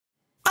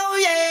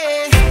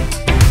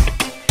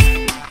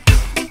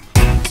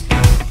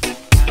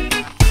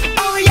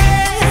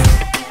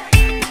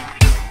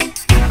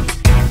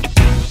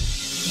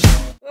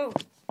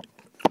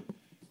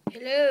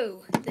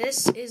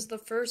this is the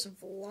first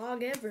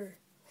vlog ever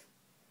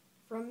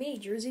from me,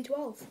 Jersey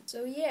 12.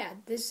 So yeah,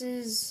 this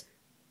is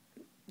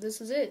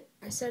it.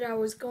 I said I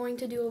was going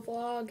to do a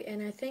vlog,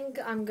 and I think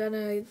I'm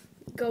gonna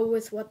go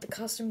with what the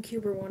Custom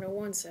Cuber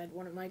 101 said,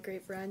 one of my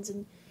great friends,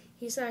 and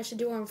he said I should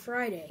do it on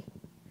Friday.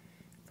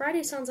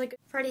 Friday sounds like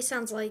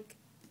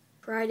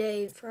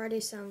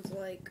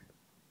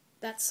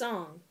that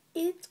song.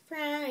 It's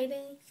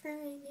Friday,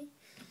 Friday.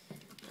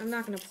 I'm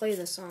not gonna play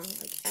the song,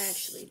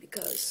 actually,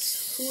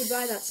 because who would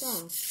buy that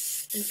song?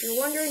 And if you're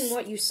wondering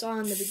what you saw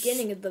in the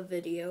beginning of the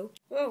video,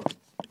 whoa,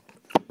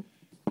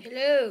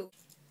 hello,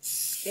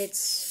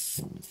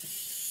 it's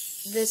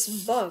this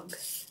bug,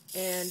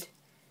 and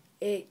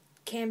it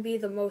can be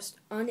the most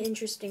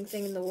uninteresting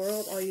thing in the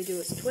world. All you do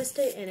is twist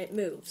it and it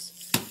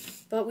moves.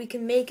 But we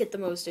can make it the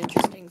most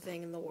interesting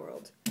thing in the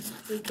world.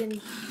 We can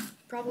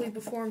probably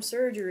perform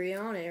surgery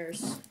on it or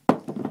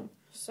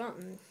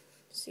something,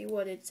 see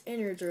what its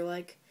innards are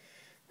like.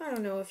 I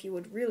don't know if you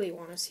would really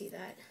want to see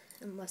that,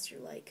 unless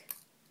you're like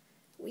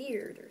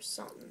weird or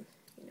something,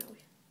 you know,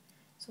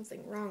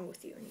 something wrong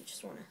with you and you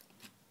just want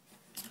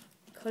to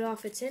cut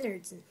off its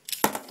innards and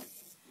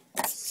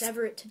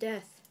sever it to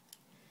death.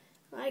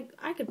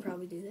 I could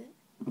probably do that.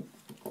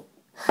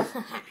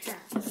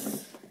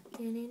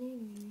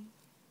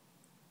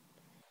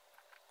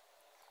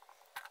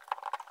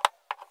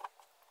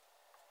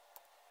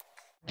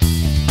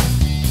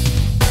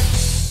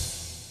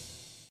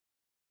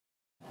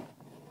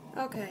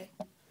 Okay,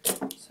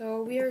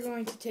 so we are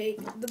going to take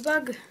the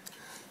bug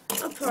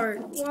apart.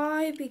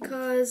 Why?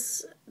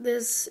 Because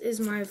this is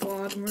my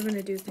vlog and we're going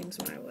to do things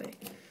my way.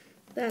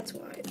 That's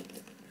why.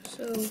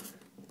 So,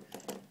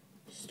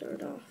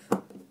 start off.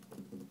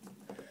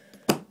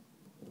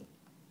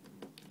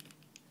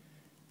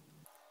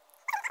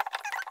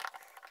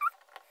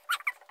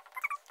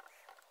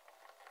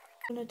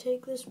 I'm going to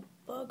take this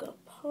bug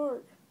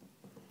apart.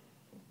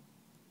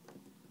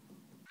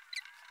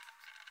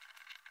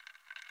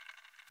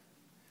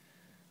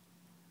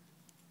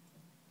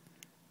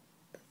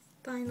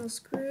 Final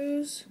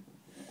screws,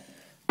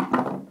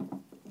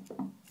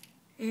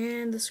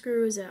 and the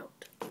screw is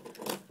out.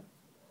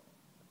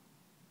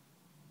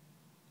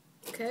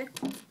 Okay,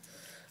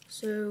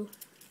 so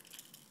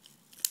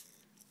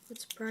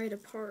let's pry it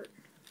apart.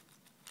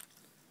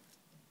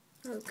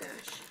 Oh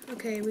gosh.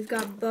 Okay, we've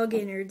got bug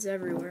innards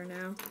everywhere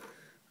now.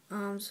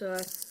 So I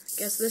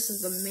guess this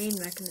is the main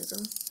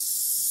mechanism.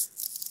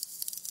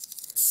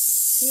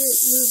 See,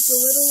 it moves the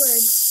little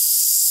legs.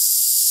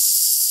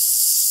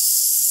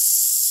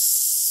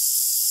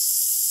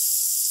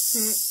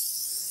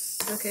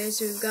 Okay,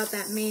 so we've got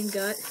that main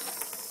gut,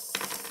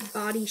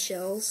 body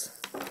shells,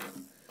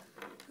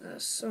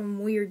 some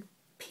weird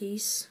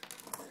piece,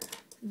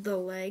 the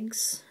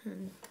legs,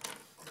 and,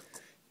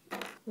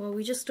 well,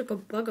 we just took a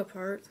bug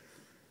apart.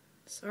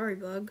 Sorry,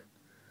 bug.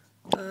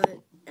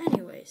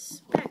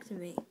 Anyways, back to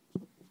me.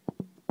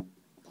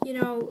 You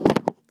know,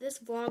 this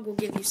vlog will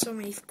give you so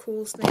many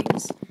cool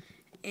things,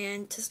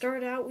 and to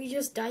start out, we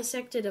just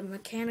dissected a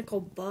mechanical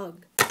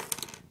bug.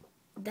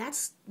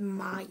 That's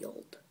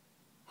mild.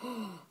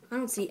 I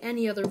don't see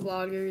any other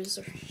vloggers,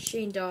 or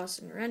Shane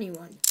Dawson, or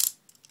anyone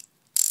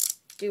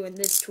doing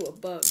this to a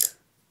bug.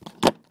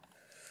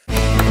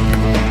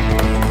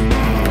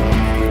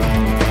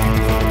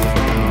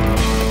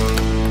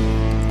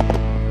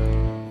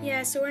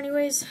 Yeah, so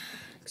anyways,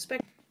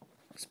 expect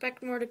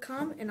more to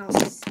come, and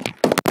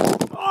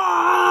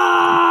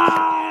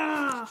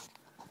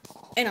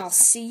I'll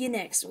see you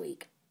next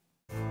week.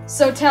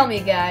 So tell me,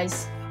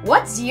 guys,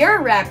 what's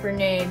your rapper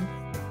name?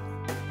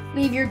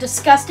 Leave your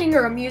disgusting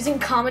or amusing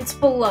comments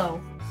below.